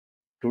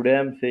Today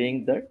I'm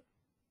saying that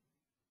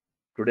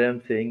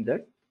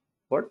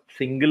what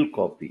single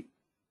copy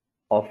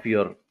of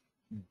your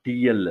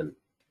DLL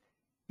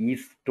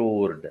is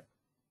stored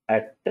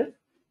at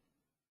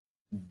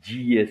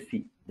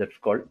GAC, that's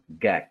called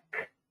GAC,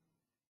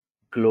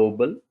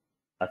 Global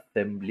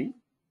Assembly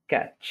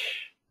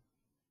Cache.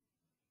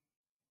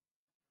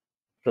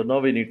 So now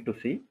we need to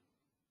see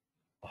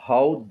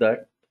how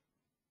that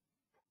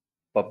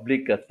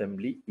public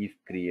assembly is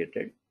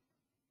created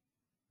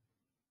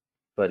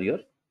for your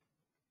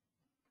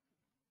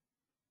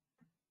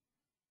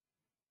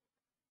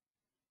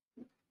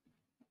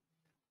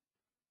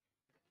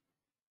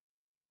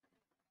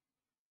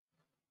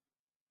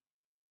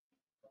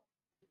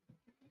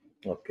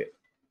okay.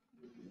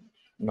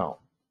 Now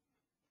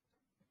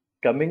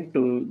coming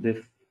to this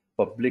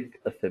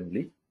public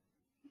assembly,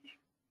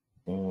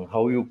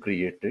 how you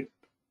create it.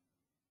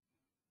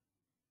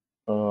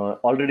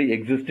 Already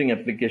existing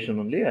application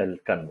only I'll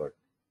convert.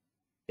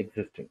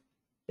 Existing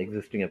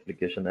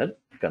application I'll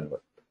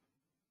convert.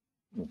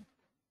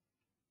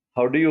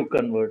 How do you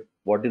convert?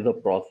 What is the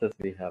process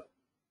we have?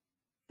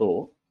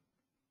 So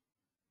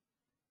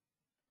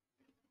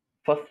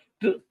first,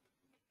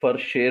 for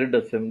shared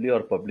assembly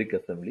or public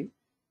assembly,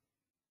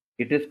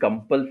 it is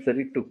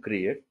compulsory to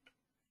create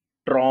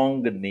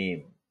strong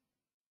name.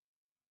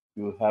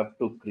 You have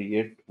to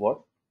create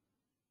what?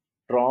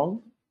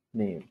 Strong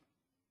name.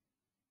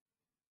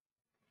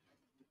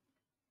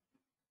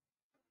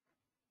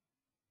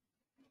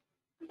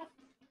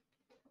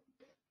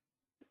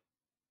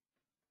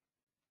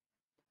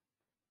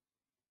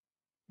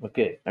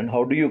 Okay. And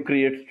how do you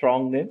create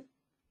strong name?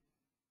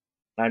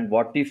 And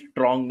what is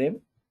strong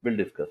name? We'll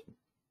discuss.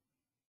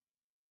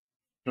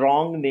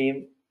 Strong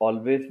name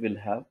always will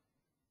have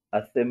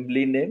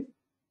assembly name,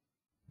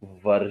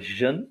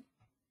 version,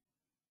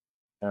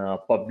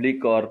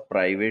 public or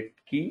private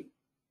key,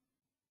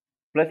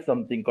 plus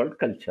something called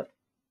culture.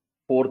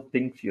 Four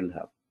things you'll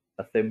have: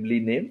 assembly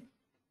name,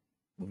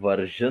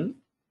 version,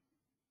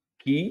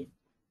 key,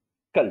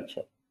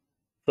 culture.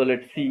 So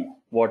let's see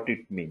what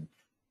it means.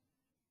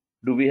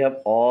 Do we have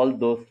all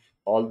those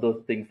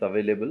things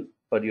available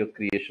for your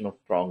creation of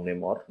strong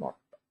name or not?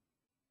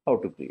 How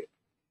to create?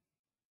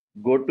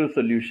 Go to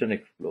Solution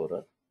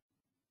Explorer.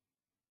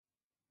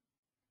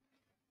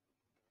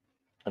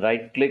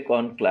 Right click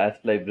on Class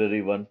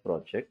Library 1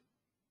 project.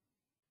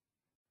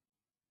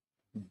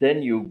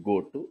 Then you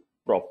go to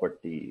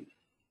Properties.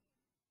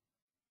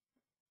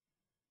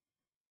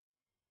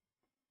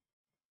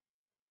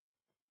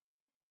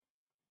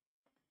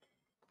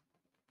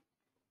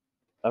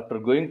 After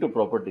going to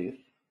Properties,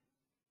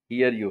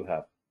 here you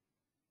have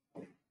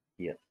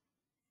here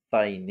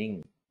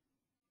signing.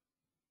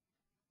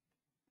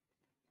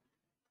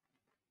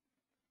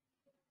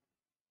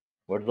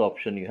 What's the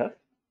option you have?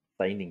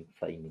 Signing.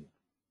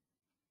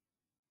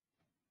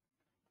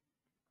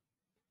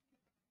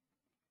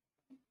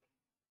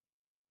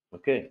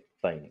 Okay,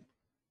 signing.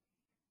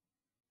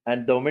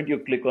 And the moment you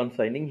click on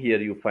signing, here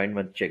you find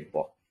one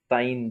checkbox.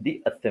 Sign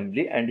the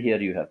assembly, and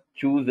here you have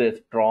choose a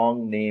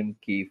strong name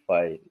key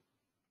file.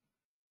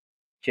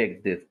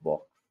 Check this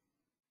box.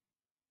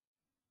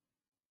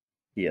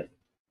 Here.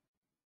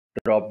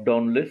 Drop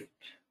down list.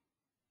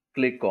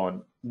 Click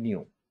on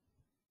new.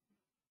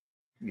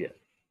 Yes.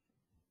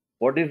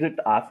 What is it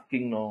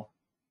asking now?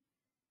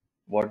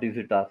 What is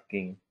it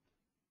asking?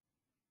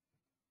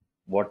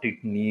 What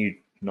it needs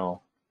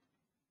now?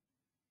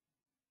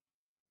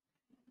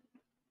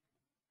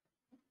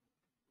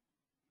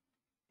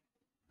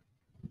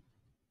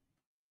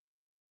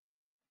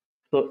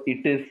 So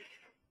it is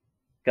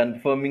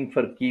confirming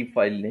for key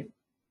file name.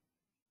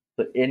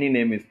 So any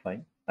name is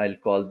fine. I'll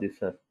call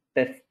this as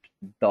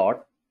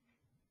test.snk.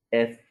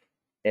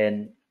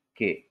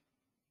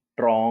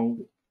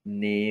 Strong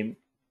name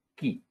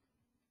key.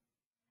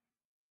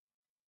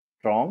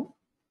 Strong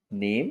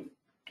name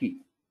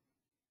key.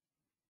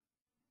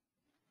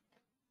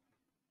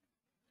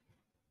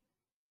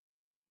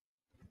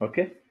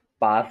 Okay.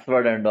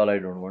 Password and all I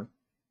don't want.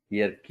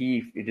 Here key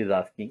if it is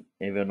asking,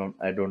 even on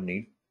I don't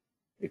need.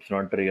 It's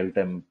not real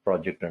time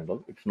project and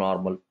all. It's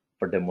normal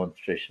for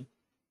demonstration.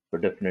 So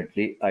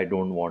definitely I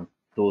don't want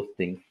those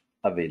things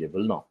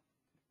available now.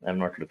 I'm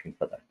not looking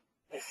for that.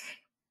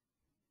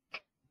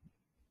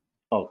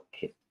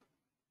 Okay.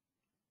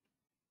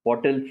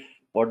 What else?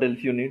 What else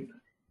you need?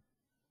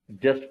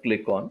 Just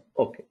click on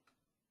OK.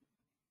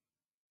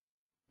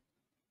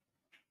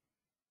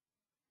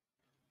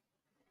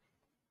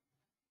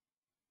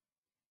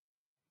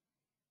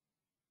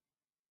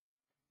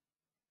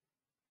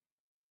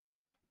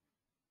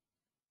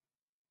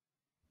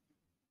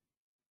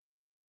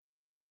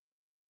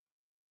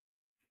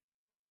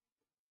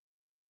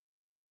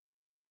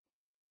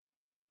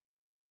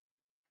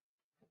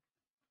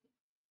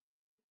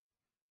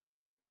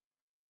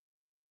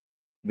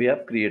 We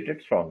have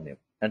created strong name.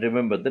 And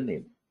remember the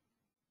name.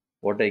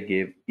 What I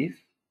gave is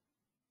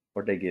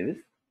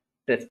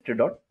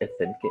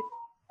test.snk.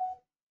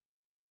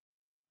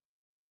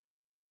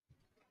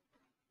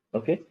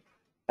 Okay.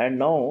 And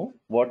now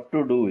what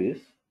to do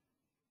is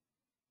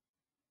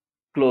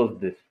Close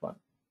this one.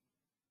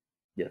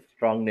 Yes,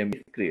 strong name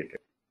is created.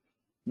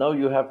 Now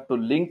you have to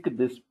link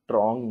this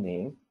strong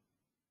name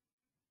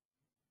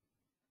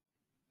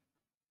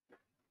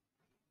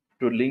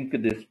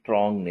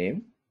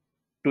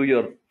to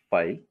your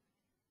file.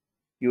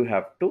 You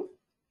have to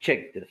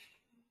check this.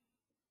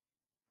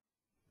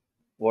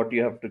 What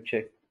you have to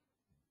check?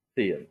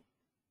 Here.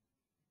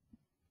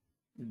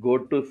 Go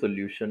to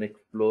Solution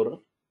Explorer.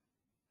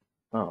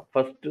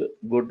 First,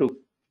 go to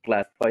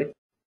class file,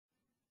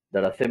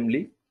 that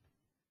assembly,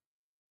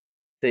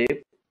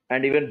 save,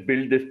 and even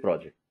build this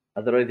project.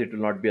 Otherwise, it will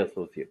not be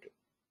associated.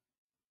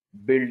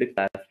 Build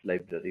class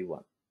library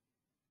 1.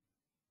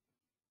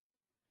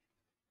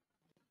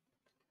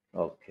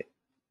 Okay.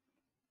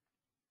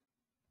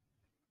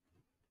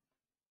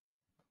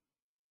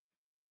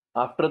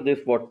 After this,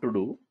 what to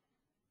do?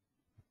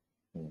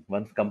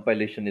 Once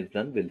compilation is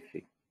done, we'll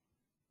see.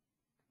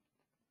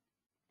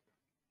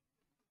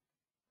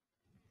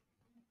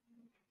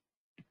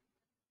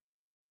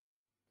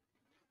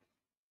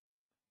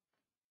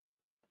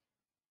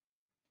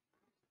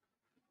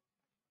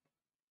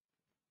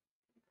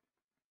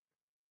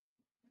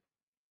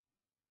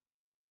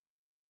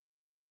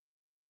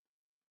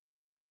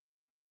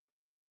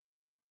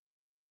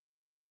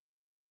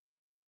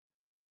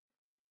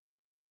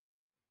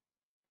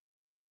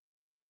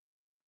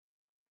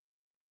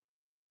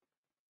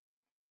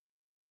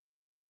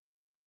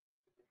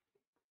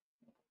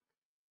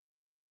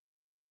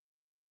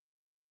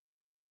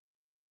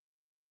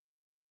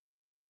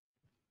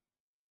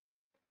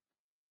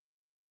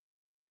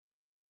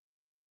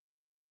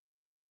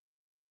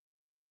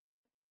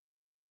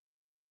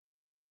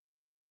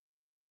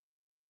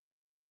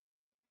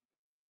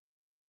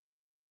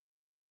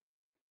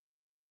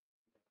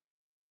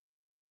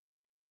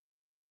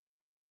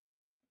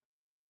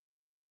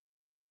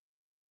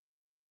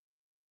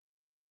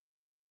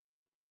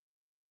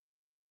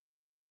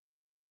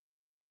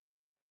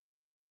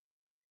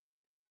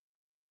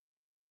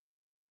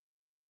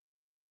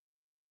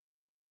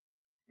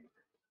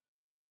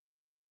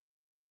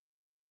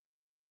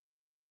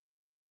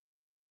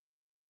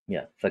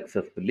 Yeah,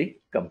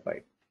 successfully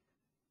compiled.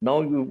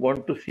 Now you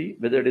want to see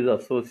whether it is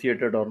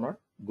associated or not.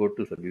 Go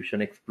to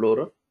Solution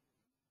Explorer.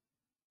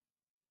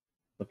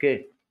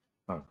 Okay.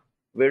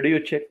 Where do you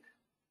check?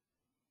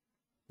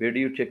 Where do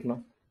you check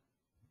now?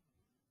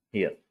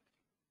 Here.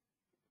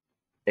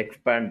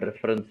 Expand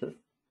references.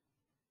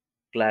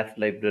 Class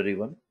library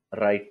 1.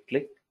 Right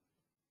click.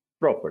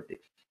 Properties.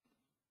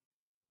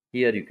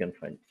 Here you can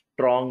find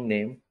strong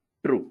name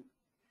true.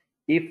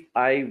 If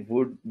I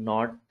would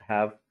not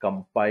have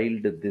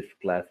compiled this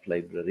class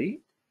library,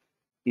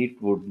 it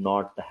would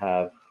not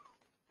have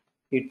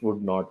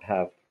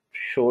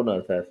shown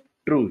us as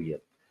true here.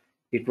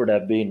 It would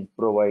have been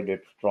provided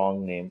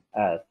strong name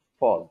as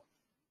false.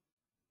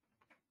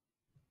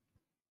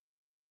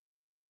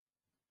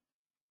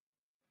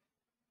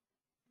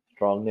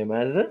 Strong name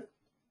as a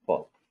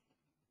false.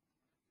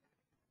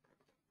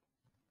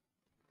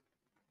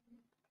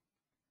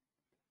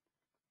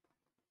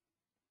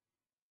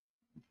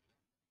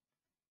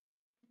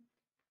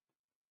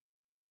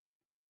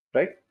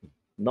 Right?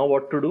 Now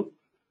what to do?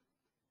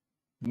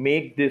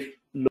 Make this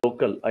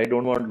local. I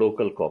don't want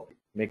local copy.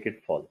 Make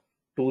it false.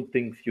 Two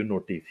things you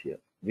notice here.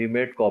 We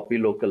made copy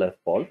local as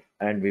false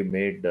and we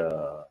made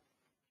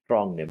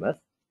strong name as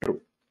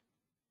true.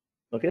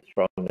 Okay,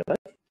 strong name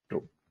as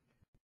true.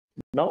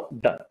 Now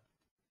done.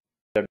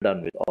 You're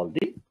done with all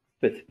the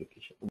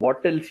specification.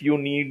 What else you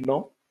need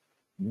now?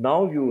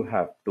 Now you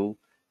have to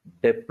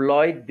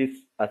deploy this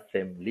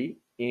assembly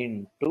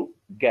into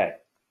GAT.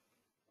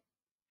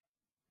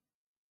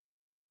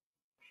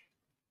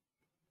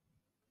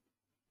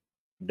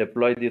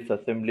 Deploy this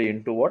assembly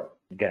into what?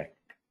 GAT.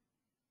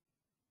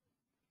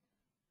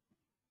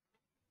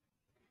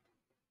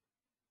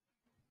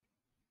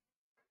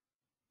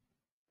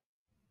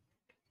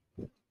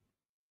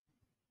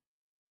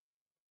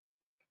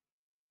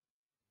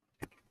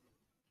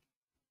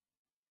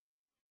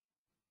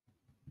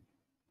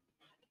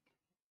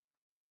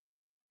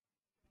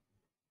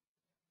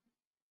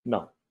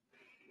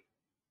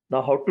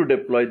 Now how to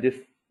deploy this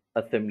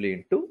assembly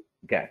into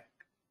GAT?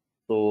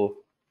 So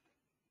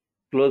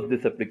close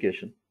this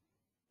application.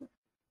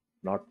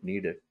 Not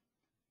needed.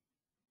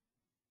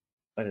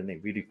 I don't know.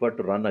 We require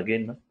to run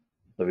again,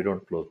 so we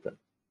don't close that.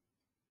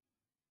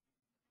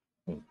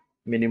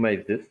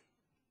 Minimize this.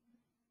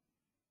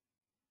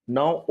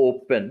 Now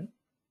open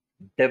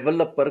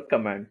developer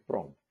command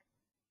prompt.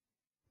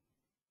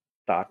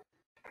 Start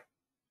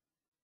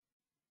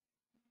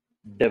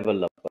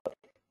developer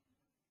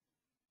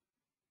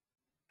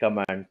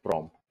command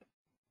prompt.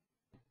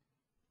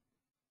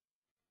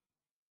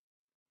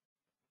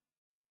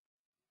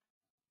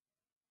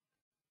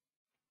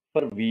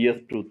 For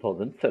VS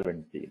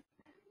 2017.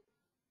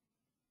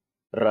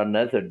 Run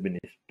as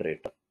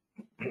administrator.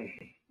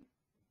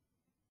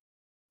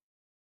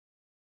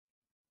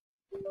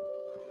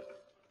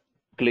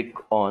 Click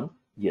on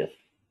yes.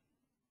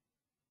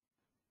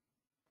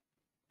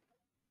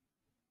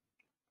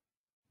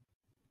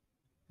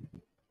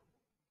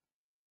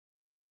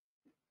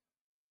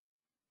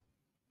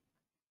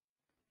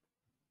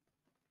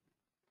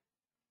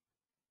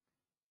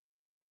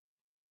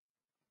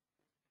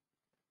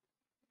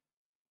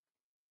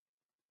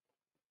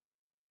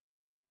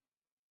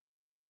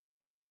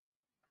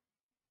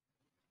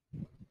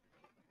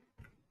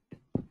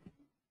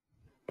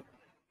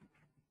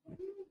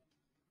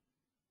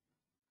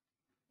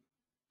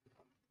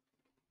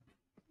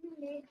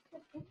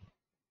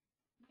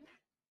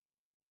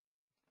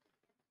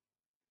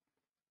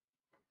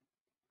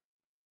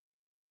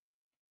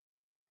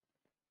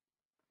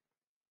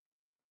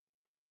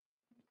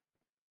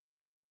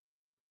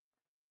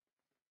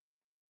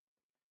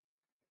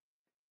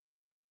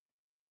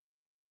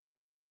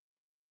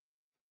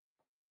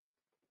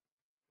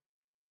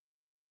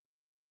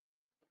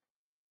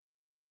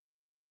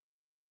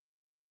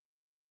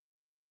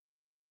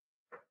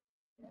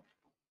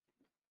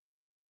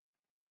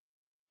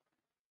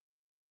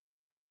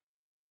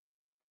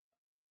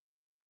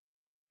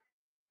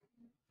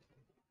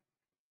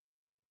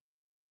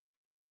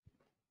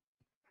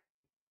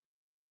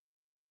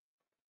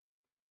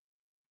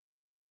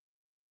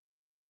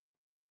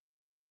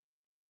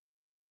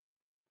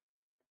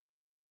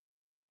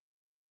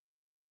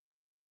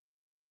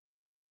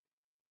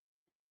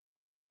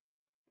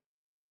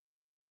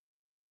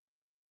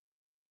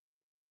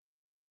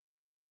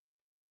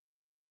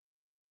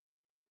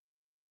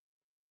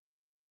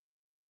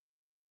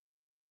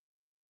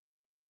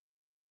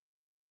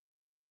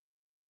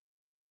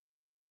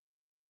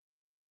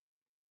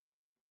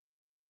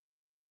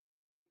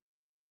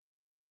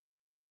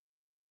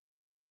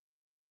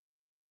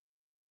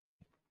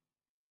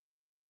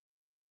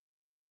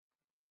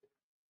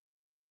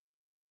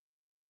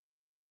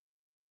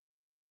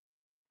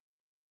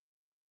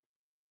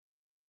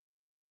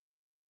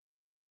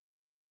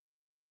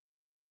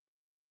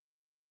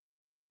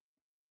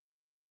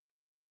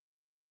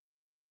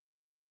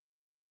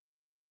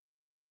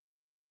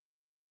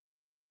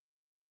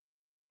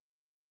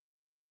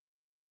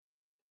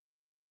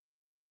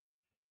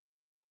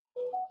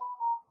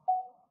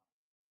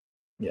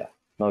 Yeah.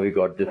 Now we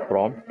got this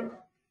prompt.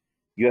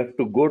 You have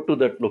to go to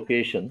that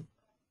location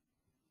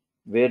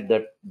where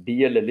that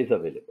DLL is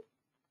available.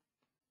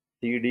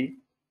 CD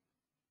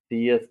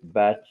CS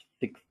batch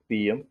 6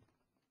 p.m.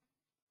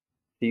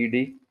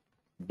 CD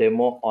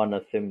demo on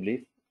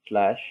assemblies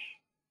slash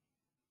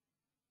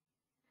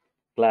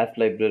class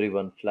library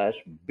 1 slash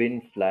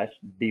bin slash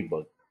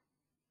debug.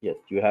 Yes,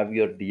 you have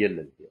your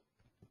DLL here.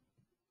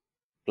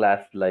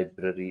 Class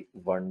library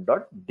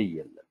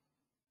 1.dll.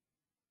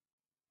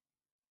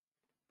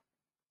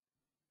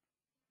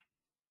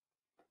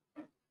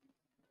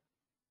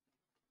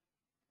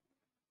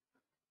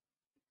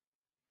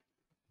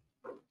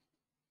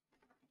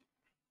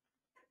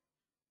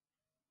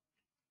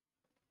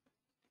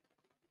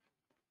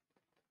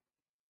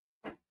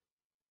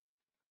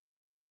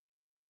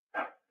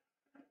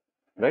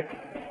 Right?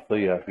 So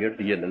you have your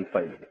DLL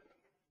file here.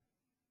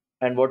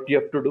 And what you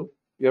have to do?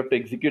 You have to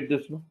execute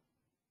this now.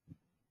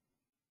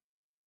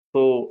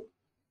 So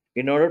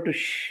in order to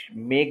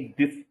make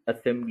this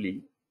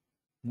assembly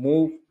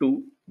move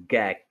to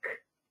GAC,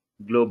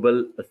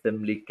 Global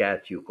Assembly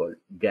Cache, you call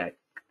GAC.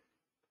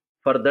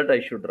 For that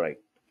I should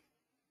write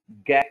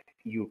GAC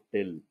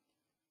util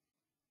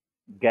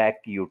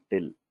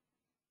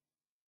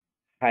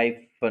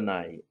hyphen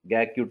I.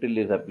 GAC util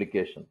is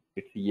application.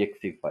 It's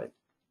exe file.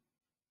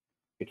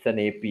 It's an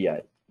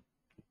API.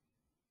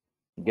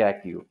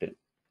 GAC util.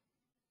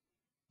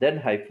 Then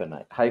hyphen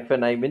I.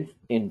 Hyphen I means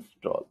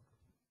install.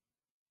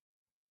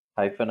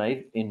 Hyphen I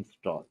is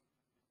install.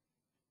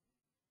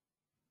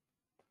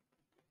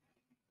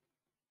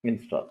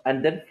 Install.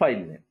 And then file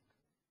name.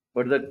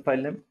 What is that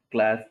file name?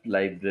 Class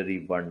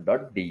library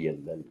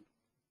 1.dll.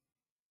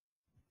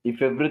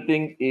 If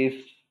everything is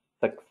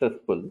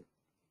successful,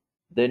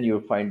 then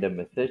you find a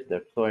message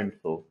that so and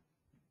so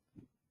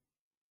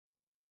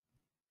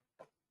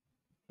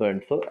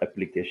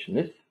application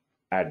is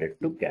added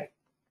to GAC.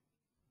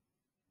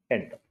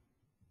 Enter.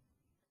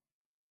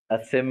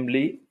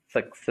 Assembly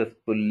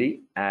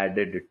successfully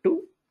added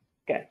to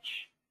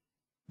cache.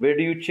 Where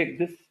do you check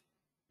this?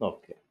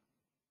 Okay,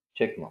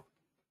 check now.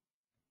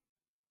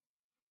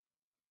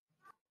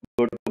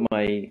 Go to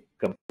my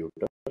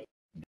computer,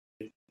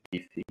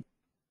 PC,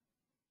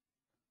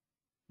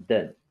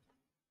 then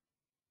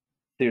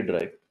C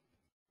drive,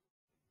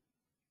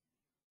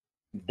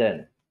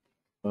 then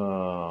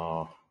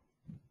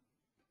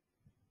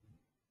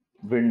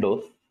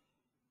Windows,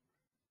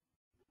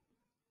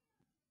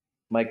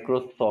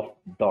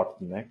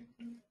 Microsoft.NET,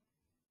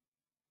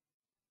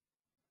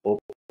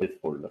 open this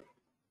folder.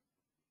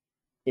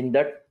 In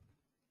that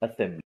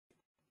assembly,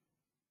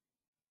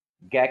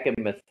 GAC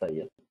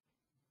MSIL,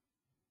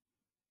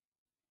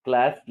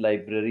 class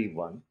library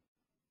 1.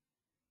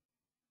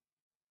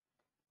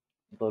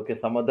 So, okay,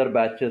 some other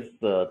batches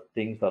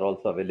things are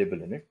also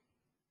available in it.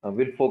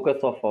 We'll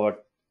focus of our,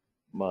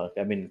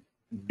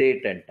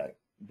 date and time.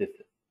 This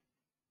is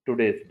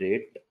today's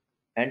date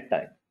and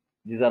time.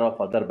 These are of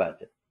other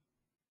batches.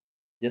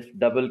 Just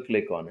double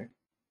click on it.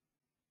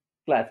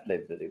 Class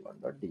library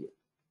 1.dll.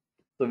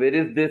 So where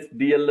is this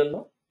DLL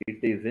now?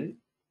 It is in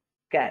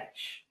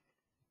cache.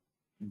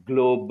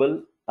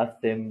 Global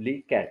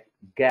Assembly Cache.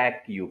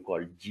 GAC you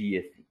call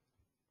GAC.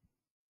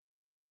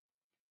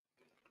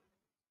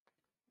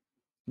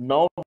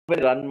 Now when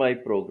I run my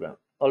program,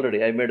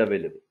 already I made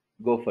available.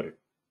 Go for it.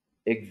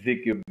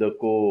 Execute the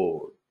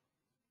code.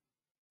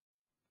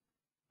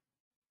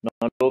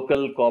 Now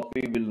local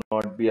copy will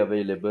not be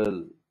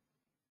available.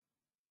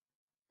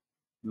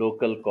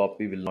 Local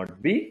copy will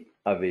not be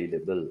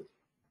available.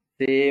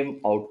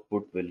 Same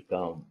output will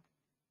come.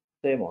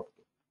 Same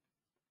output.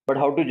 But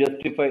how to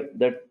justify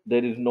that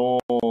there is no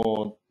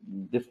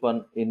this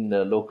one in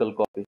local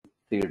copy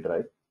C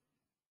drive?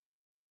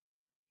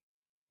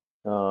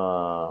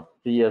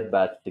 CS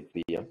batch 6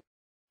 p.m.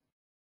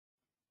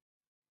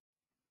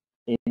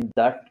 In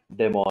that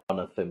demo on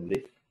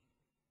assemblies,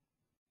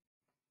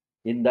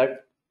 in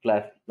that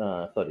class,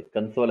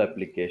 console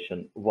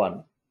application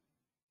 1,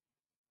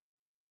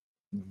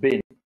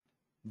 bin,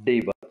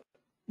 debug,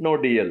 no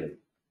DLL.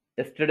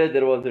 Yesterday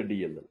there was a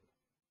DLL.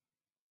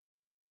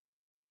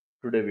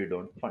 Today we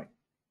don't find.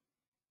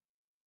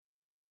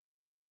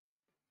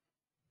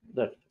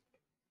 That's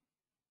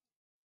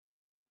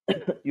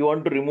it. You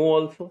want to remove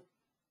also?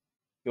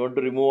 You want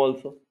to remove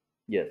also?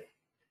 Yes.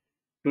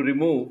 To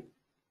remove,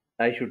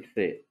 I should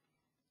say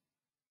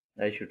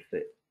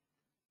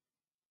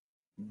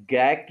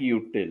GAC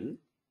util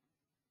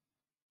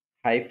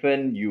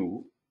hyphen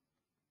u.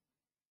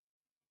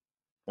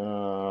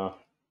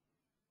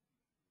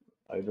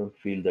 I don't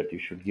feel that you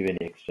should give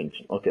any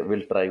extension. Okay,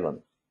 we'll try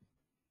one.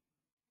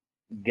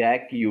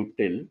 GAC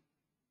util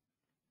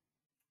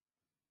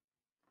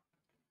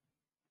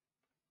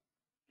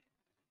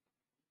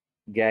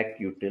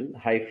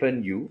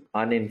hyphen u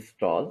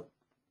uninstall,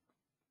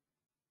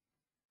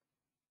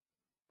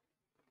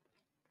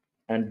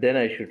 and then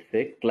I should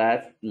say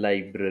class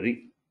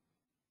library.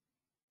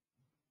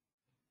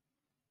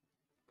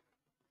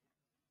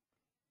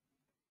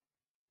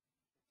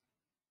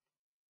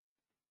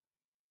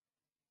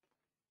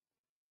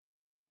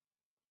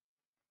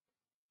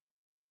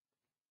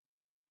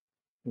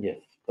 Yes.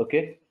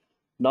 Okay.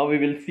 Now we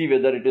will see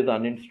whether it is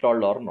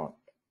uninstalled or not.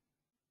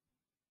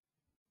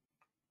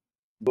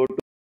 Go to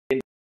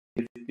this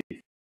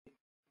PC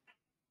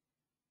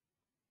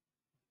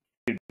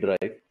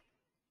drive,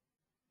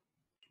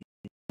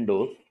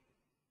 Windows,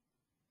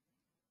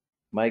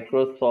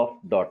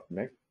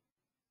 Microsoft.NET,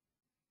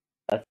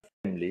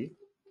 Assembly,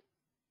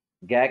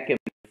 GAC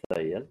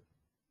MSIL.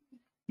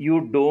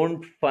 You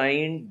don't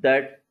find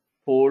that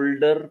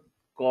folder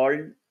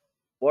called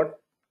what?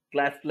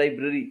 Class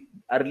library.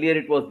 Earlier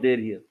it was there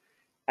here.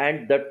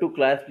 And that too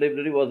class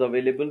library was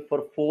available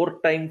for 4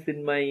 times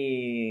in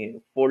my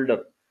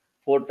folder.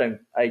 4 times.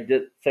 I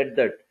just said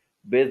that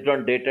based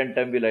on date and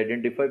time will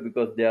identify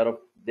because they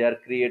are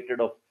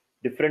created of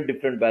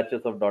different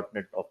batches of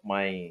 .NET of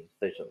my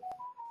sessions.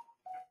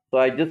 So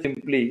I just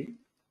simply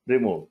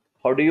remove.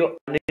 How do you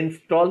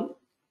uninstall?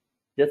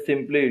 Just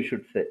simply you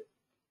should say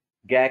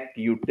gac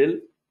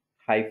util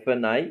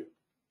 -i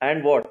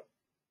and what?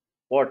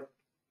 What?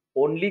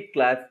 Only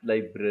class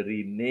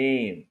library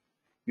name.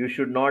 You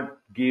should not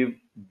give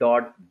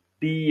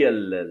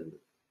 .dll.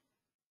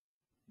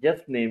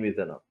 Just name is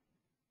enough.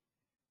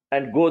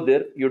 And go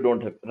there. You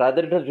don't have.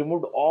 Rather, it has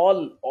removed all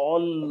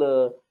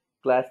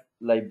class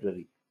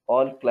library,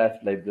 all class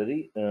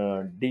library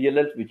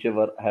DLLs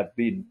whichever have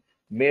been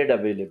made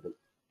available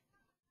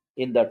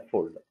in that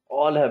folder.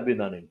 All have been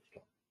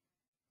uninstalled.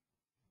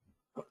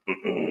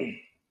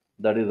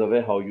 That is the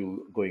way how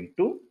you going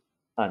to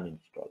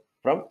uninstall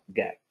from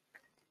GAC.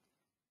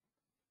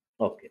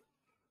 Okay.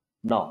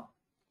 Now,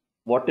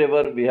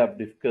 whatever we have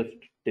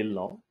discussed till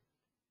now,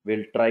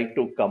 we'll try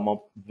to come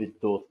up with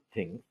those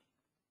things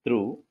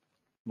through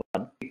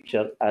one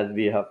picture as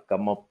we have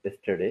come up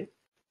yesterday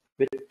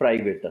with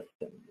private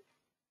assembly.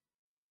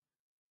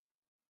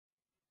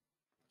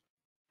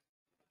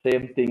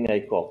 Same thing I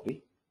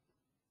copy,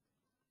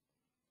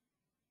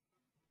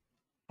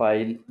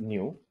 file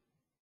new,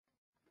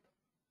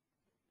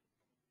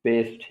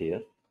 paste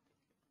here,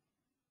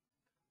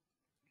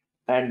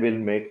 and we'll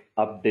make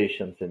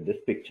updations in this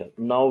picture.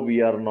 Now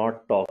we are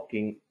not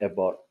talking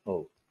about,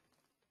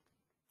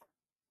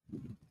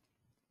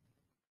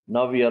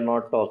 now we are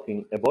not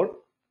talking about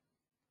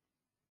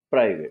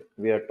private.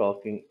 We are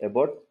talking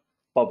about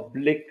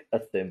public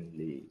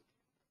assembly.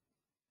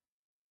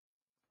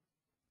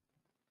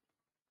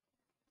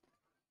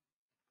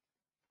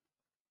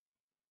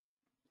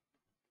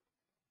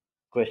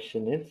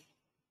 Question is,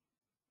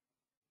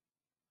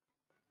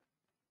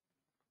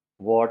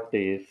 what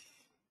is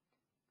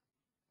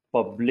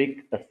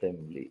public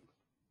assembly?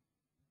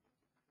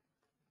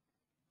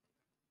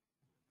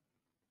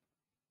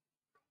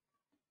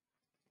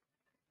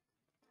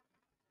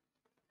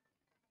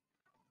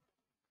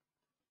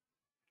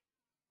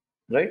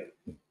 Right?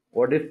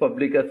 What is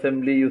public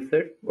assembly? You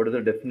said. What is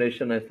the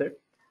definition? I said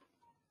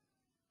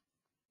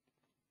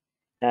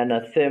an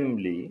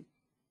assembly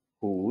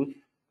whose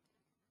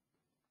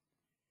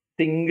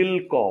single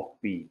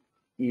copy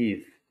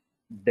is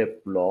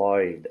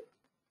deployed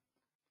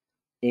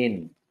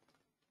in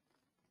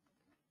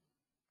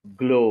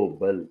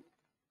global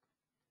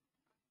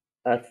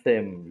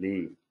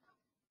assembly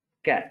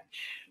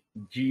cache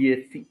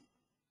GAC,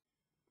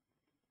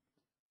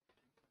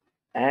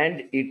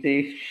 and it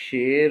is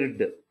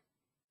shared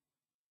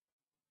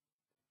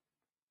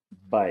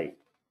by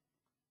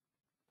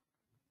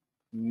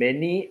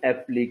many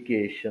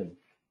applications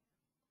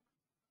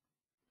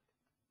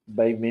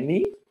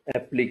many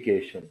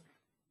applications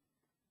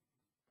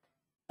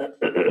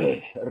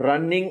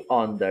running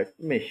on that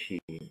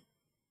machine.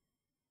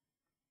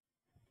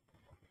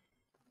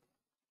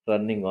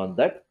 Running on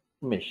that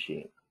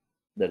machine.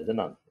 That's an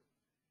answer.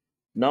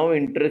 Now,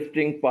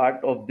 interesting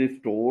part of this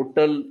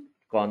total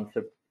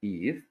concept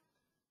is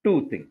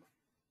two things.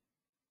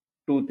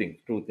 Two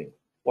things.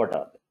 What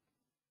are they?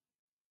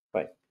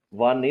 Fine.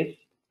 One is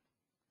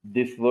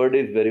this word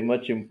is very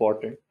much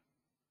important.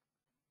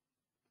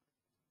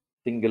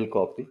 Single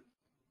copy.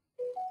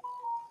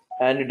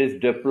 And it is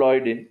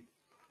deployed in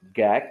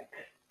GAC.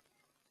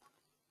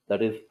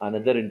 That is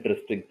another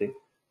interesting thing.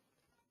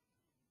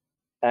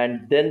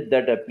 And then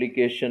that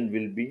application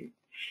will be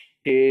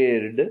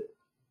shared.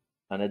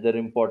 Another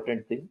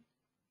important thing.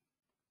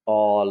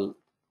 All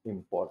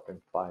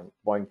important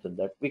points in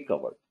that we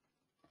covered.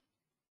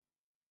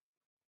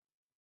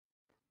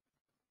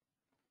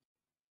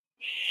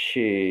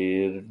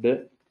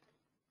 Shared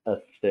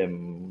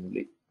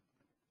assembly.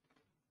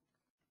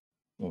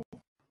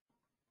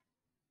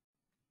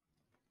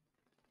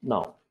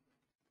 Now,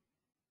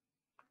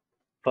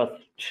 first,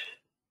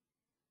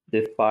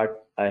 this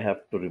part I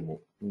have to remove.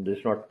 This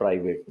is not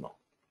private now.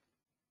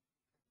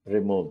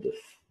 Remove this.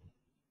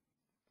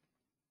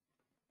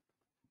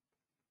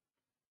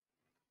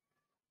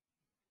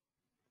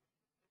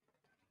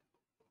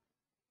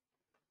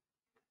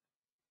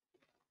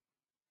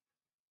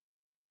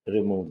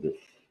 Remove this.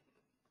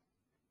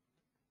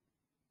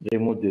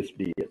 Remove this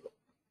DL.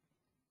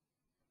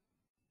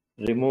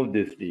 Remove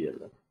this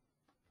DL.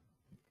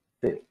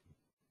 Okay.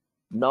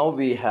 Now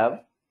we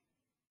have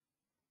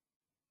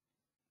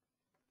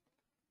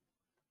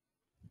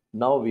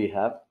Now we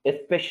have a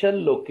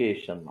special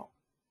location now.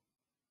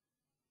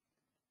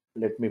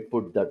 Let me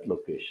put that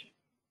location.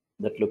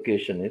 That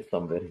location is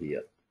somewhere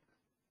here.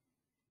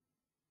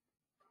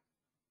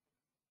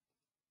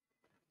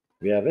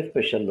 We have a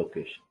special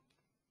location.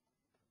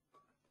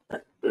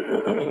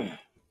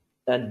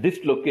 And this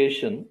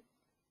location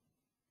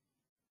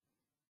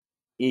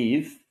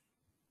is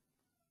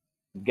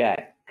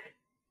GAC.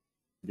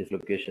 This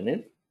location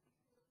is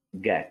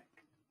GAC,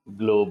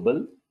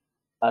 Global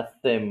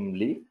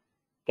Assembly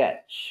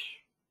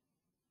Cache.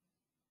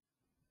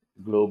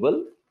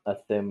 Global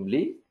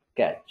Assembly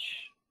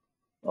Cache.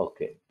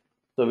 Okay.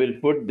 So we'll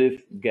put this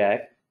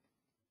GAC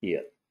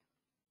here.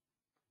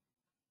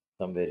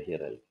 Somewhere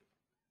here else.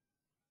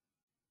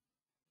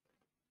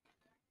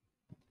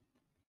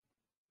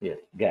 Yes,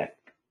 GAC.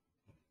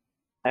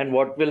 And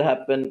what will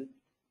happen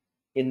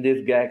in this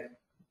GAC?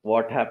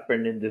 What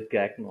happened in this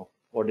GAC now?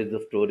 What is the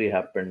story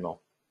happened now?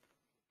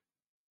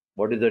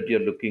 What is that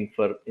you're looking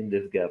for in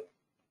this gap?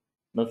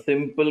 Now,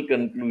 simple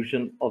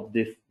conclusion of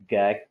this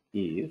GAC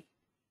is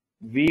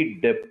we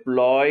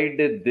deployed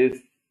this,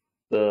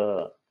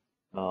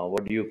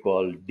 what do you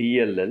call,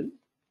 DLL.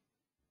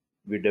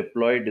 We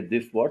deployed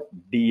this what?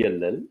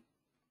 DLL.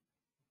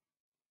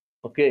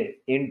 Okay,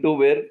 into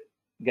where?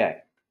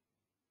 GAC.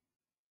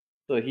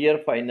 So here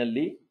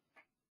finally,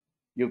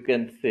 you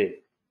can say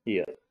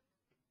here,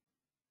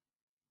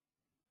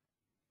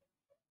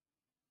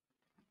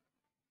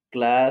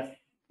 class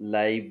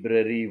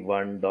library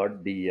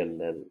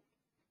 1.dll.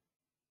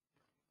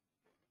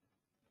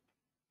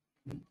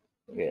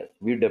 Yes,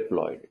 we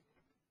deployed it.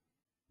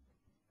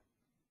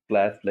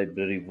 Class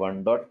library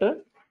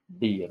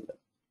 1.dll.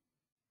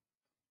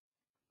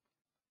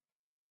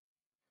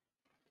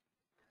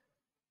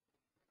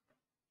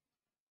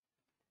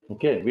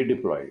 Okay, we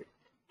deployed it.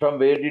 From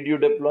where did you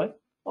deploy?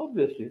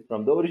 Obviously,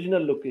 from the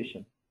original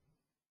location.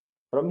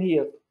 From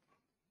here.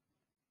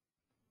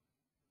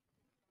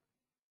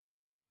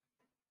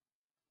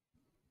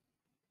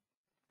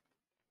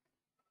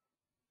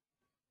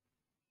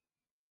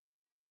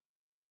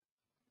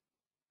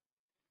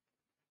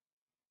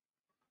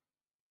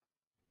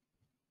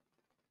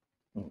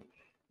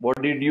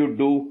 What did you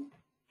do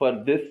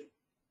for this?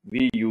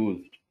 We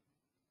used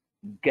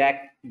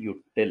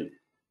gacutil.exe.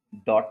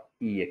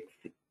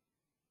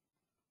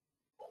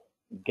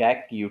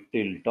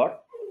 Gacutil.exe.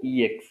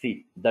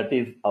 That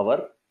is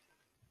our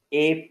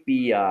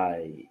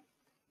API.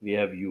 We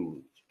have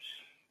used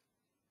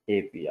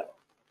API.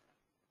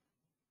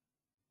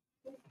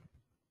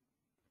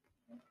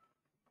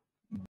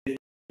 This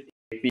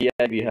API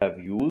we have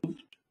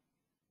used,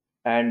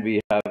 and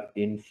we have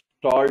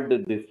installed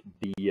this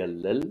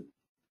DLL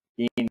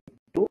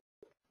into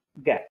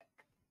GAC.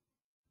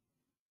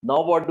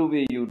 Now what do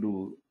we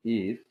do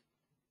is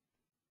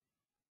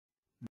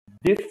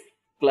this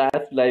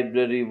class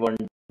library 1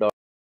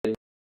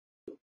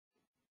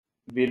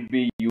 will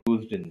be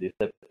used in this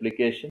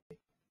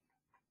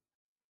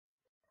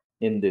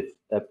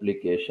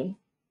application.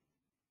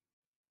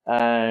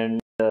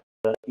 And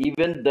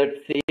even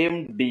that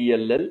same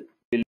DLL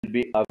will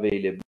be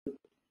available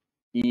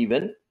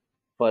even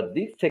for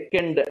the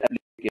second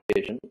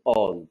application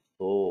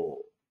also.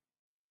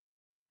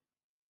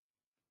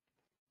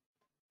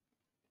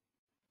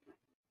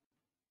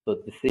 So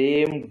the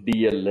same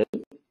DLL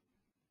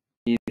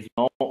is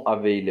now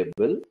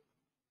available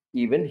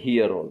even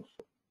here also.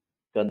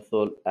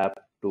 Console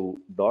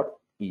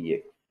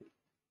app2.exe.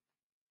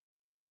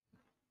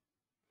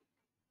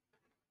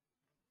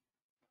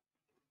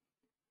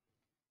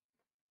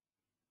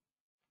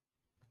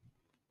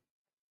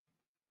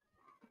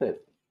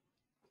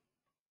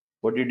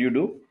 What did you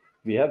do?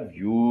 We have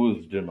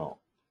used now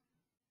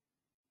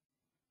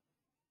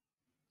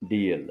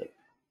DLL.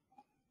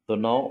 So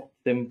now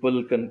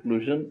simple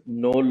conclusion,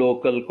 no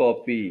local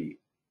copy.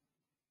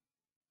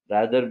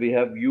 Rather we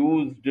have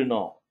used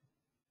now.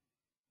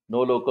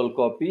 No local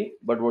copy,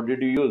 but what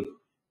did you use?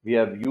 We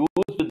have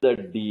used the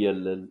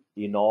DLL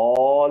in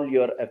all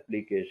your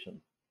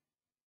applications.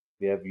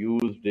 We have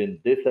used in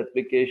this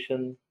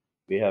application.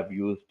 We have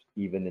used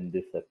even in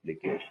this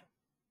application.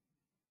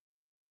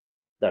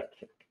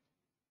 That's it.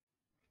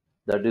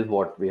 That is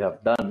what we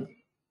have done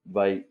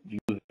by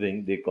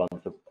using the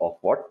concept of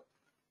what?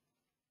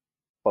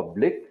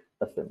 Public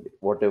assembly.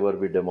 Whatever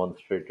we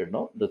demonstrated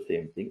now, the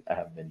same thing I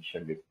have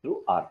mentioned it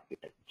through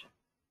architecture.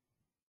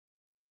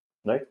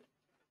 Right?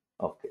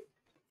 Okay.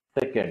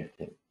 Second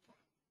thing.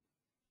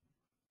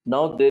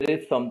 Now there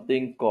is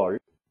something called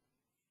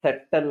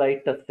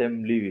satellite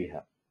assembly we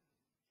have.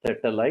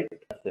 Satellite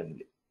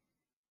assembly.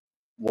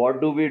 What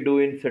do we do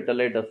in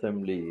satellite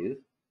assembly is,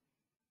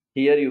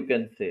 here you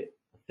can say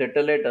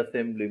satellite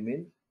assembly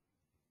means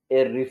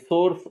a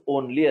resource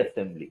only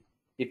assembly.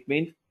 It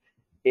means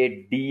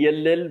a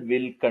DLL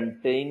will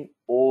contain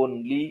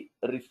only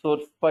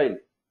resource file.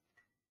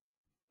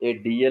 A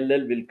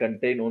DLL will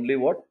contain only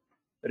what?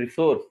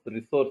 Resource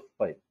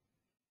file.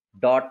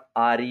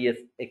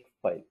 .resx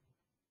file.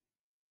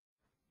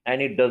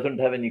 And it doesn't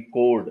have any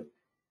code.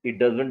 It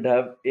doesn't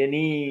have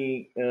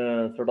any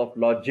sort of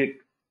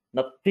logic.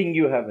 Nothing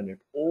you have in it.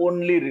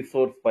 Only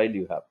resource file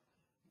you have.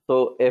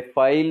 So a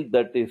file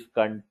that is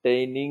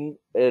containing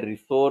a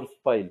resource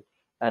file,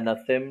 an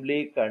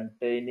assembly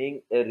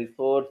containing a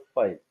resource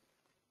file.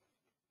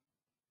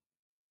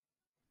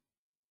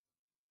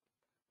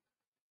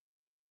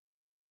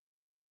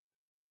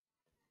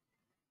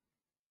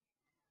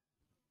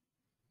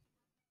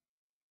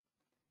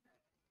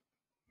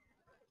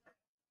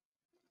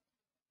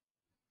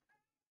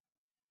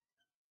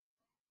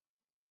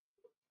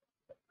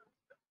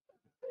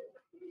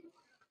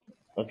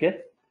 Okay.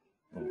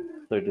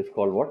 So it is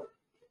called what?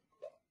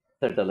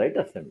 Satellite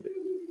assembly.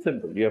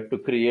 Simple. You have to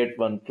create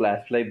one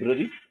class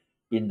library.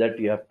 In that,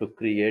 you have to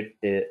create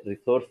a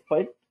resource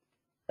file.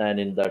 And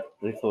in that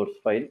resource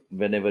file,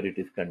 whenever it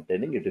is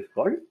containing, it is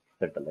called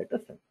satellite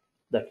assembly.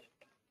 That's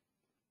it.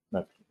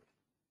 Nothing.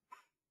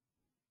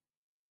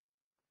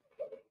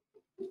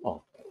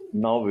 Oh,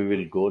 now we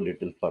will go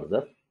little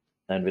further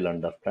and will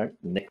understand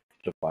next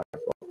part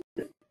of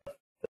this.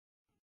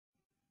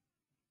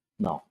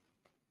 Now,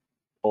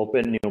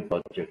 open new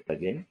project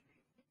again.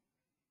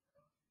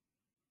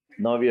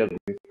 Now we are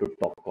going to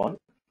talk on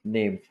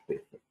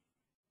namespaces.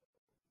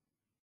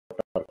 What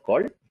are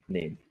called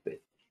namespace?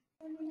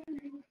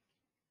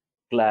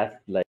 Class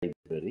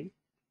library.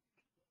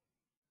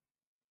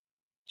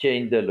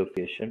 Change the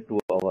location to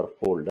our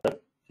folder.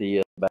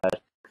 CS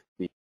bash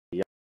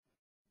PC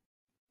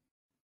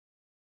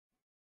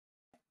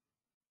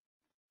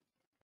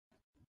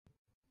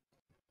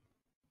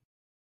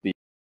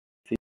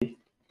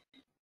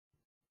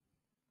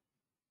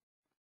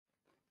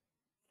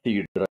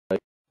C drive.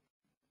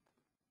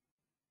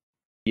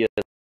 Here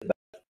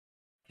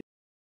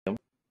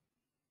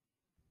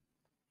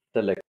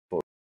select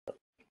folder.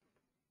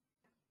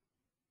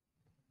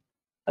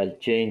 I'll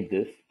change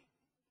this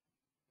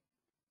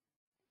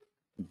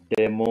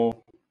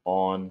demo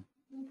on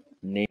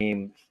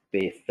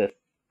namespaces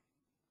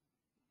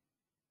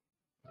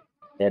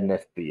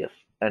NSPS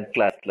and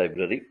class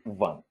library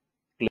 1.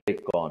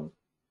 Click on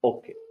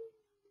OK.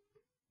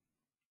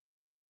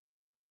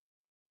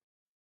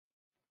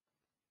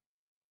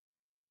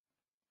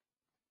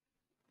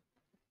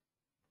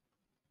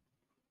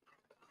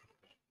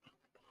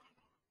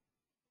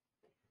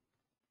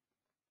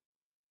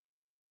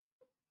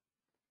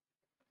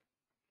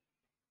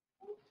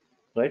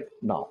 Right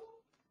now,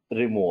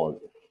 remove all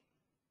this.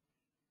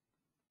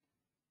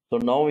 So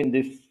now in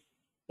this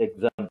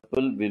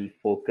example, we'll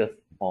focus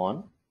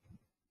on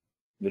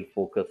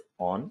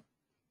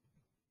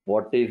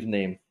what is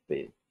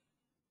namespace,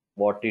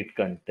 what it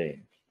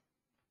contains,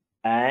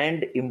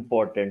 and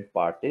important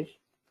part is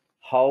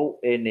how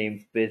a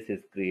namespace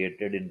is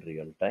created in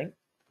real time,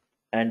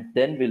 and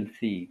then we'll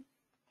see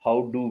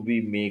how do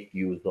we make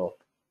use of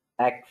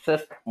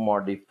access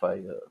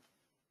modifiers.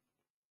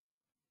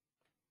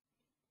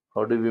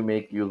 How do we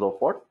make use of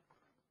what?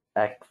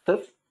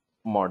 Access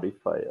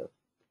modifiers.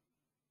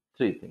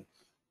 Three things.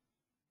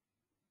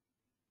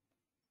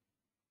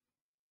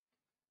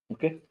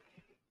 Okay,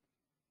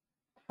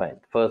 fine.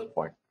 First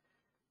point.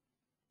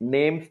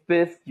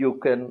 Namespace you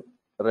can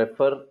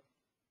refer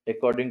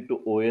according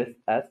to OS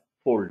as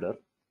folder.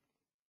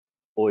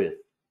 OS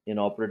in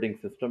operating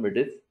system it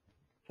is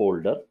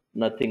folder,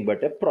 nothing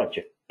but a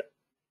project.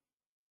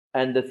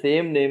 And the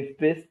same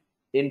namespace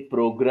in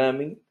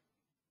programming,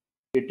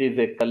 it is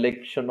a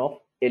collection of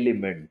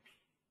elements.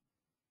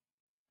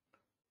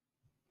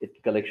 It's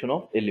collection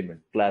of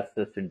elements,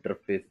 classes,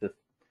 interfaces,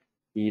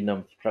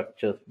 enum,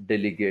 structures,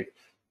 delegates,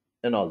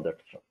 and all that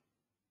stuff.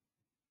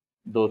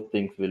 Those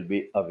things will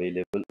be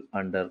available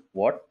under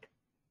what?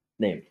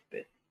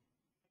 Namespace.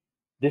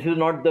 This is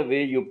not the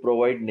way you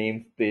provide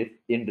namespace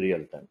in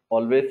real time.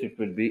 Always it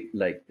will be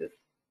like this.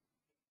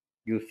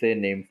 You say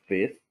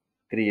namespace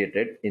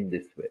created in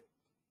this way.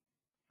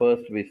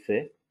 First we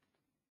say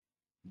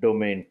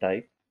domain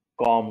type,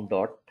 com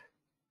dot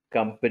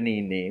company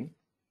name,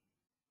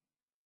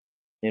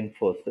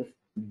 Infosys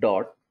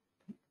dot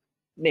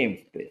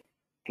namespace,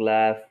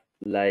 class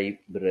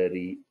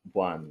library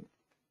 1.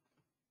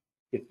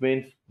 It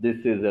means this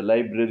is a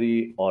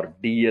library or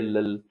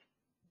DLL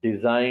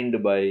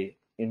designed by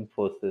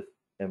Infosys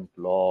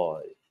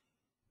employees.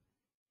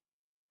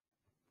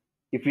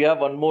 If you have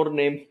one more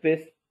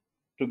namespace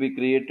to be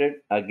created,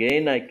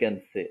 again I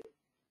can say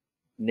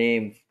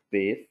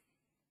namespace.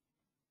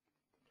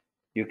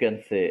 You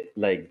can say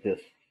like this,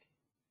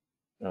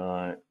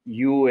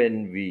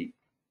 unv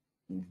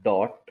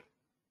dot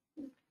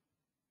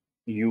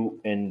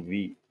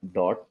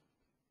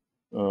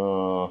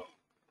uh,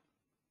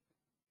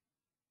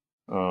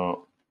 uh,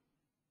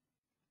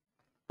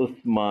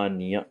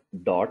 Usmania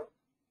dot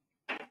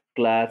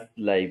class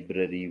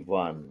library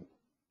 1.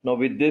 Now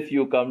with this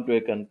you come to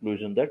a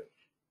conclusion that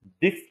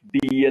this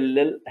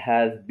DLL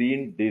has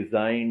been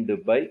designed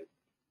by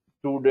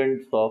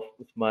students of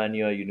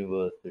Usmania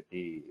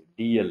University,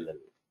 DLL.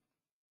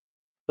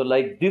 So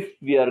like this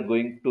we are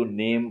going to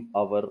name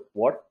our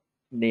what?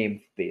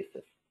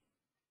 Namespaces.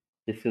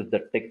 This is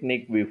the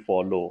technique we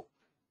follow,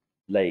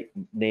 like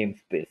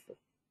namespaces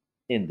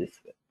in this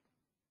way.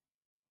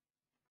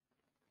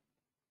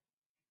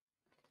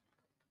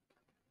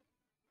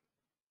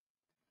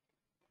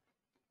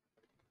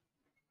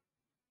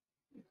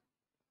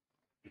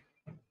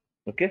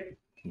 Okay.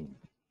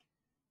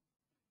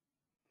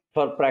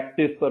 For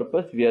practice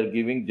purpose, we are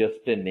giving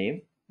just a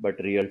name, but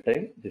real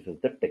time, this is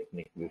the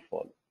technique we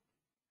follow.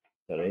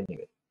 So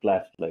anyway,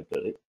 class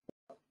library.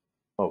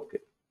 Okay.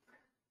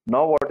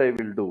 Now what I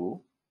will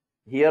do,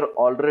 here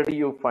already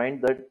you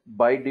find that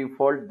by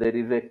default there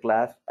is a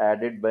class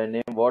added by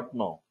name. What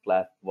now?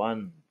 Class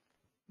 1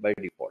 by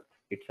default.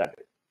 It's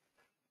added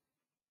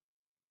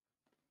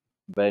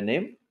by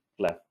name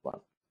class 1.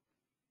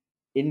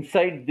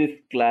 Inside this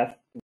class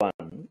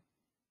 1,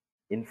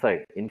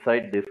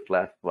 inside this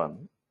class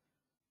 1,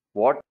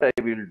 what I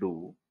will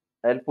do,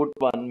 I'll put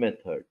one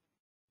method,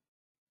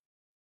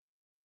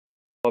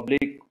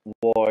 public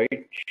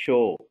void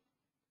show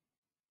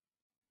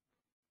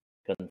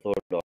console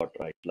dot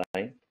write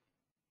line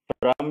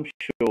from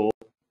show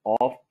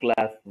of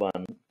class 1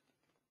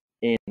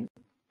 in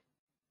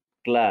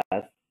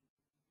class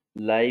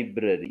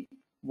library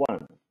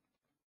 1.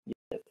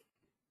 Yes,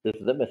 this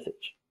is the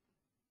message.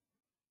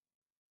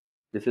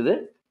 This is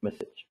a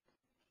message.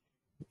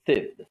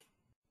 Save this.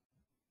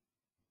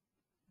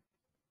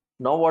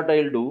 Now what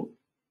I'll do,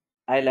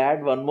 I'll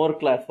add one more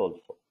class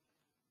also.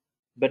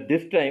 But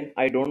this time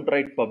I don't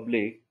write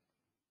public.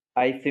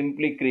 I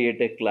simply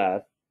create a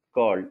class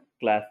called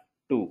class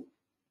 2.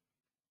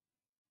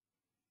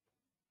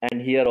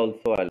 And here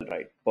also I'll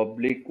write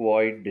public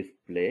void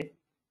display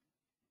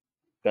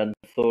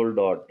console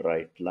dot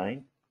write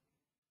line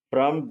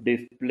from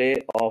display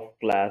of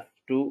class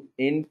 2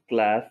 in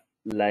class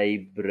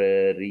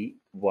library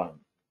 1.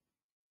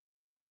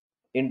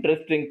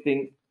 Interesting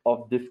thing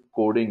of this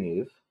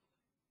coding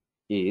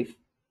is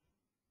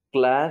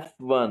class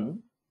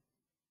 1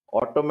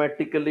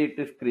 automatically it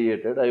is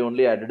created. I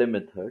only added a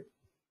method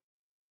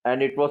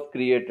and it was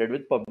created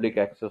with public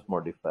access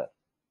modifier.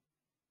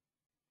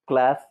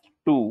 Class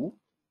 2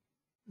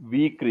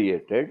 we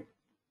created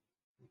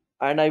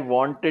and I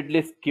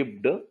wantedly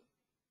skipped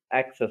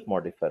access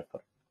modifier for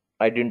it.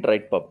 I didn't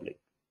write public.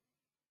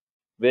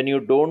 When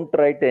you don't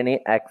write any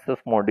access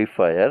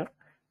modifier,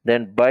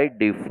 then by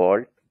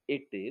default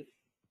it is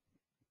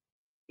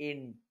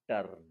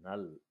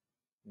internal,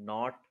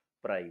 not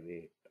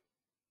private.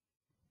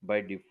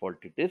 By default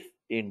it is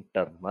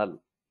internal,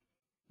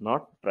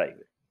 not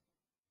private.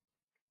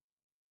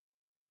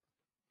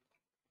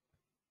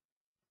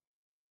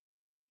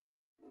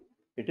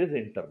 It is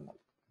internal.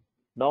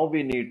 Now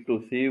we need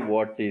to see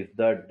what is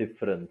the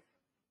difference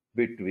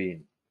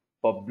between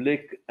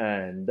public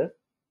and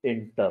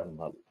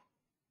internal.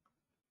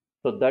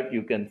 So that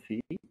you can see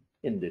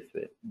in this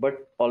way.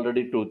 But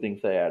already two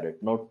things I added.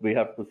 Now we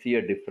have to see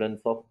a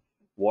difference of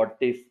what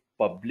is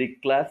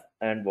public class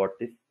and what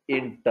is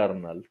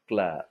internal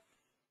class.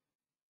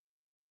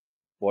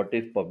 What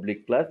is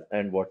public class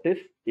and what is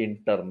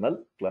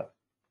internal class.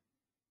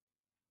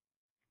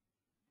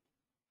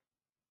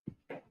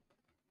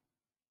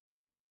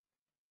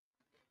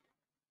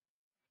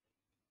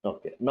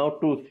 Okay, now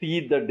to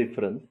see the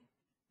difference,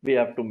 we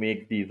have to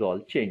make these all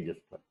changes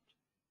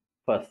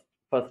first.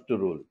 First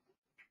rule,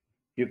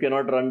 you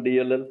cannot run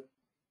DLL.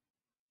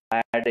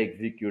 Add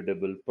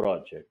executable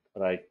project.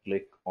 Right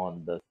click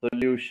on the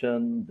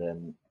solution,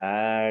 then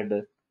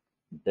add,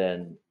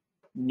 then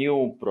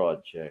new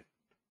project.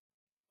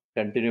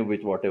 Continue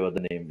with whatever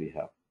the name we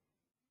have.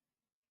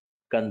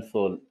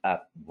 Console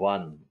app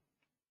 1.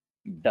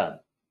 Done.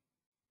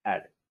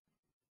 Add.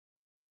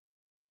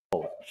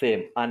 Oh,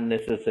 same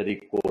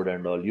unnecessary code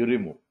and all you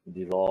remove.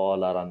 These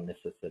all are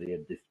unnecessary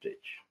at this stage.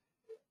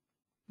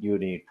 You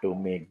need to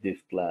make this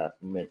class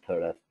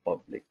method as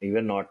public.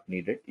 Even not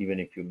needed, even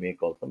if you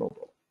make also no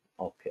problem.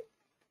 Okay.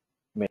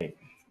 Make.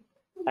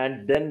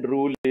 And then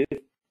rule is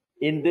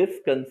in this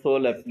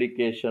console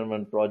application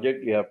one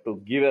project, you have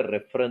to give a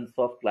reference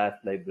of class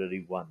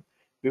library 1.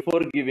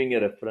 Before giving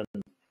a reference,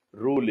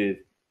 rule is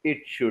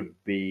it should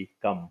be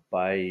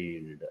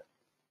compiled.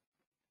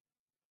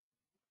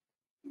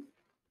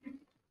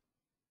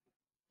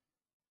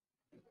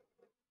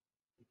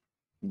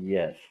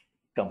 Yes,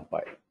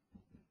 compiled.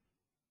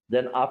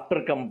 Then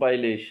after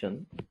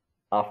compilation,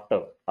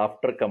 after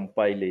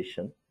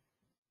compilation,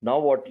 now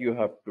what you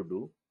have to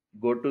do,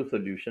 go to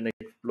Solution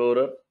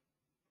Explorer,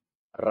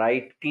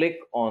 right click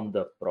on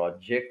the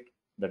project,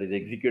 that is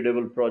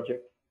executable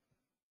project,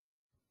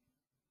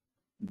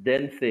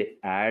 then say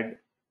add,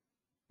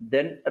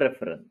 then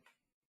reference,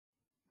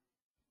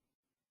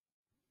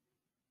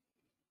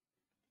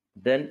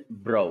 then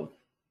browse,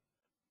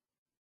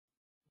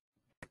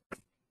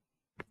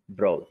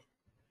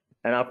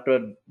 and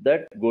after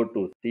that go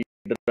to C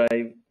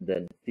drive,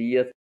 then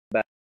CS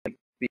basic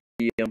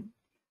PM,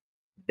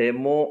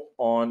 demo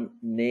on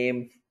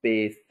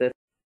namespaces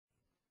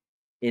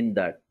in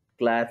that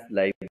class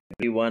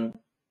library 1,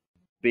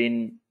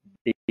 bin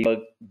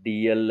debug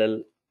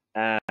DLL,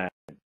 and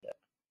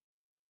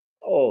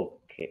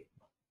okay,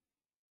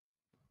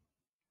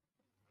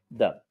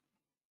 done.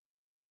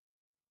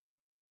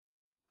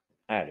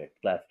 Added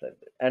class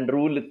library. And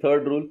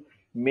third rule,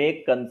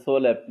 make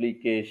console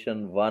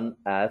application 1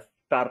 as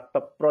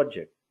startup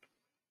project.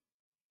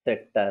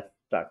 Set as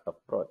startup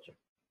project.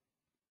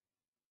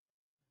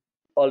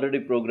 already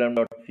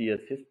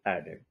program.cs is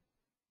added.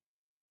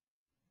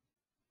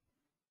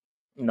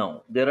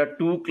 Now, there are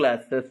two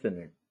classes in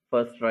it.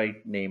 First,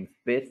 write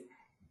namespace,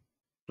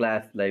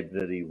 class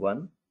library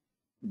 1,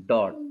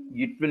 dot.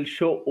 It will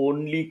show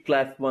only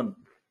class 1.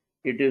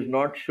 It is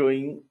not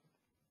showing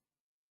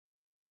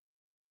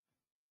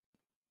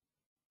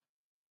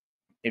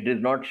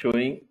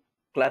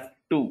class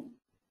 2.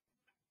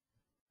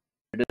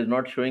 It is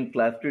not showing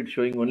class 2, it's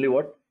showing only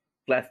what?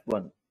 Class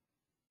 1.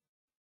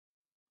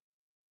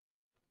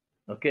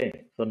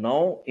 Okay, so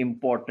now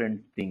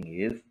important thing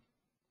is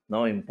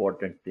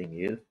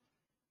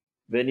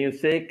when you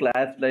say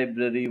class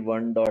library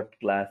 1 dot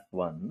class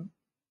 1,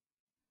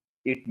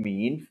 it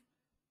means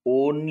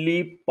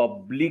only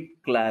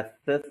public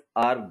classes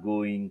are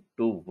going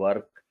to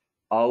work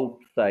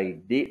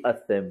outside the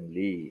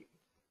assembly.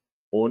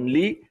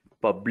 Only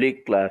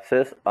public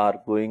classes are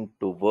going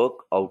to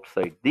work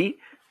outside the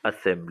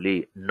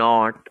assembly,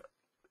 not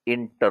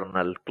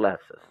internal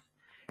classes.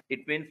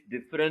 It means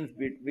difference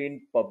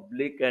between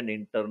public and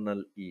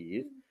internal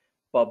is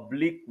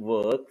public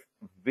works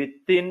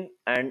within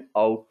and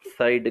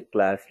outside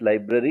class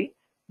library,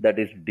 that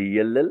is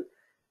DLL,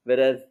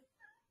 whereas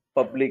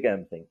public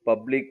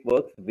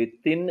works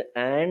within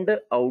and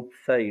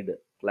outside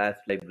class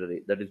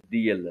library, that is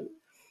DLL,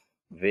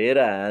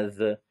 whereas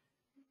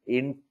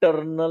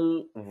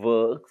internal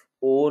works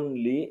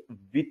only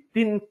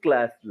within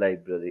class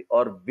library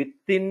or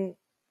within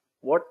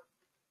what?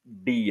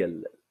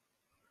 DLL,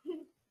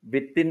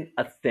 within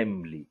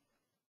assembly.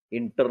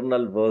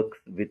 Internal works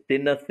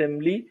within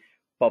assembly,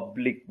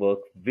 public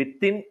works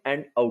within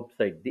and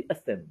outside the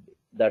assembly.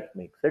 That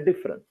makes a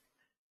difference.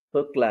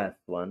 So class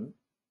 1,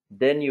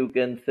 then you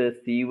can say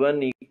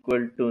C1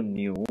 equal to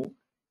new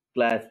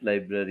class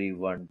library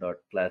 1 dot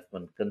class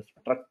 1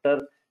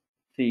 constructor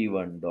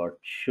C1 dot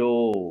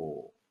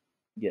show.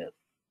 Yes.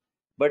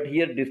 But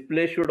here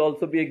display should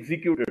also be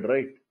executed,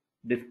 right?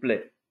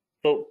 Display.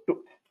 So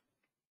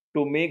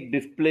to make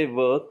display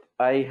work,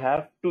 I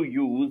have to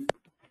use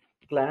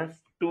class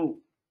 2.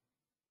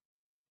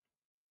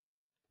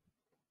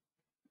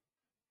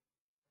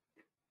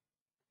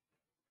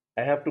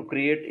 I have to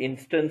create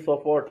instance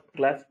of what?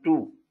 Class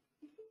 2.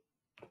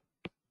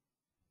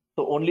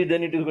 So only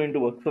then it is going to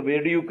work. So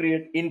where do you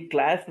create? In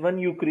class 1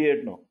 you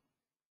create now.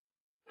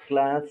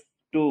 Class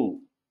 2.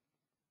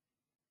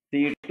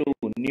 C2.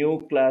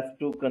 New class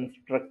 2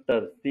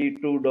 constructor.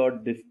 C2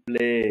 dot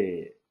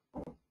display.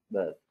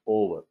 That's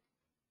over.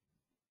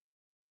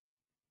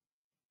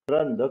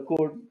 Run the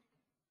code.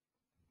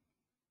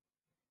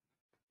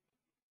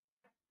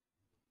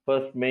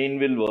 First main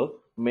will work.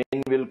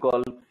 Main will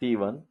call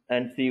C1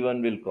 and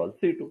C1 will call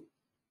C2.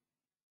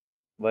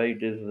 Why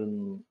it is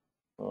in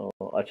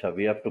acha,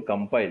 we have to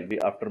compile.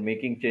 After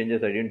making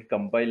changes, I didn't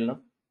compile now.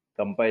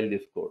 Compile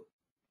this code.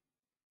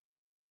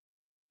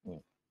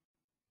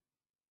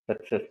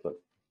 Successful.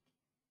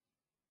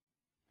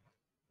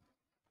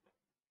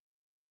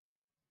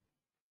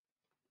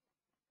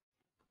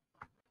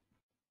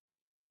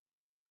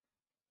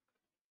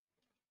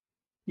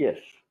 Yes.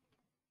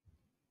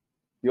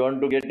 You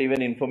want to get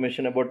even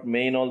information about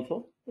main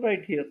also?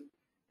 Right here.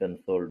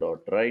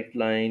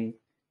 Console.writeLine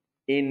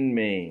in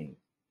main.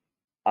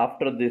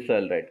 After this,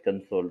 I'll write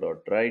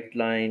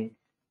console.writeLine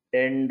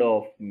end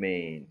of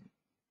main.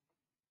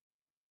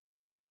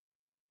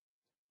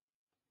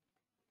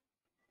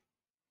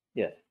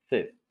 Yes,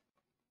 save.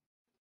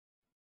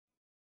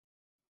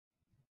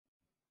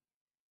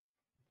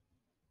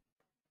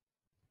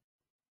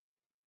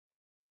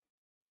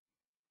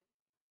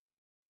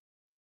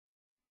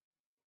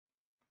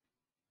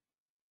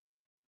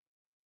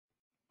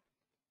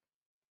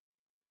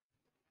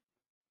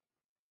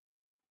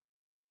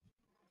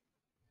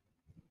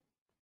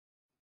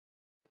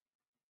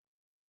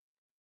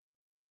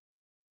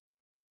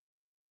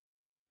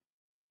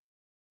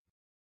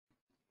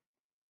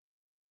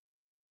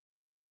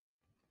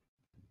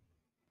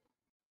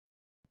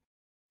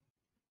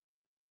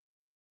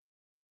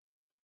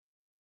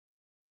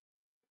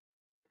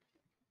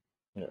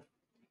 Yes.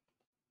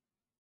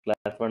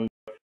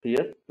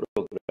 Class1.cs,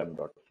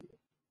 program.cs.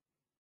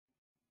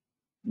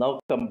 Now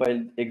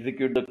compile,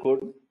 execute the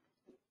code.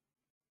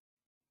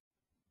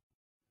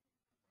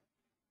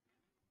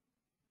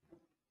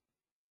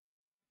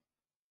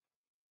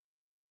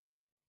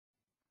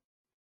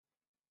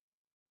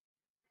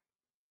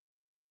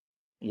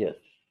 Yes.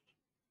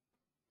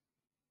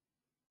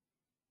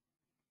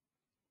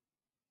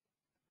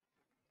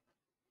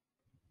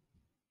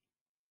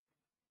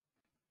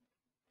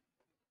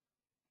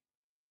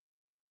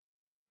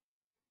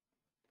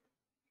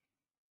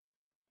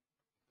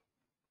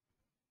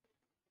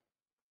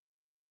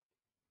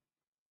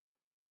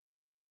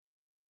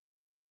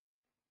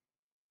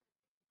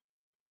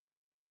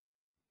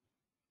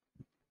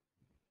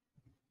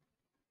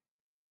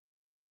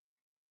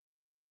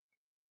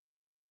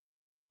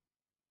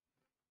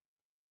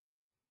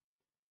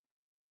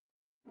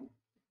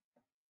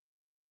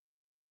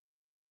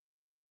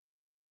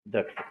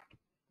 That's it.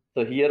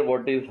 So here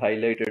what is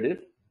highlighted is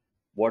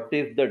what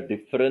is the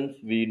difference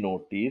we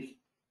notice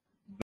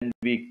when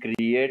we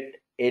create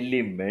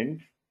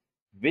elements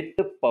with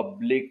the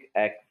public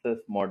access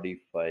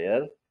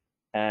modifier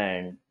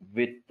and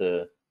with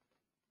the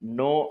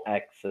no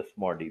access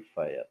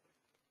modifier.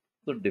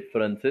 The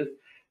difference is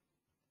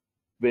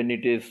when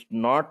it is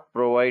not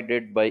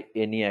provided by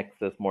any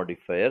access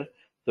modifier,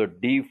 so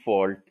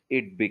default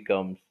it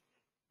becomes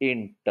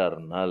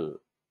internal.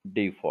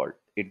 Default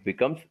it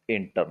becomes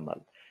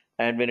internal.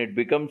 And when it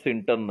becomes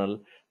internal,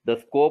 the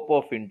scope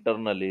of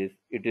internal is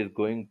it is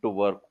going to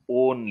work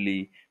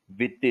only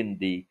within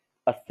the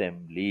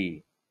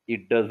assembly.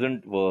 It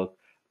doesn't work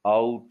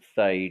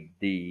outside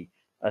the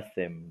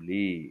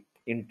assembly.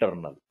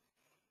 Internal.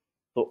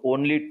 So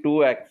only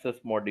two access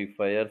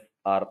modifiers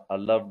are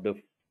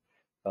allowed.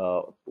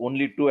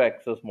 Only two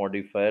access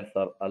modifiers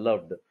are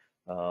allowed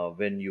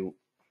when you.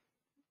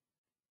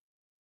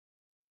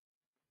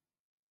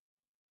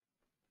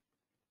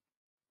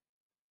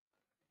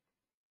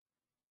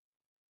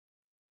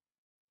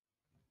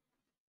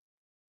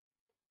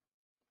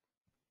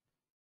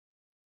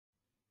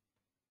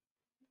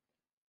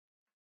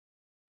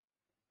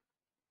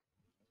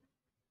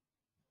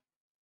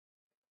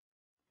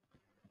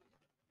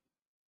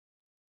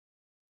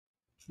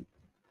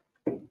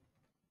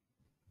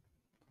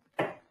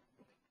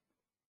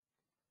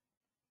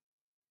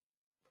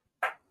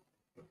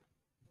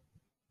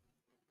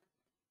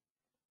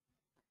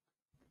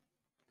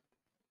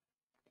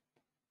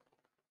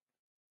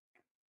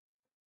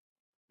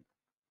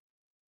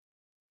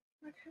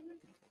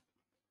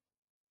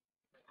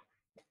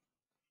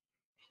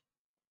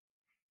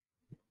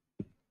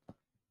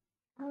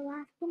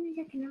 आवाज तो नहीं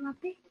जाती ना वहाँ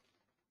पे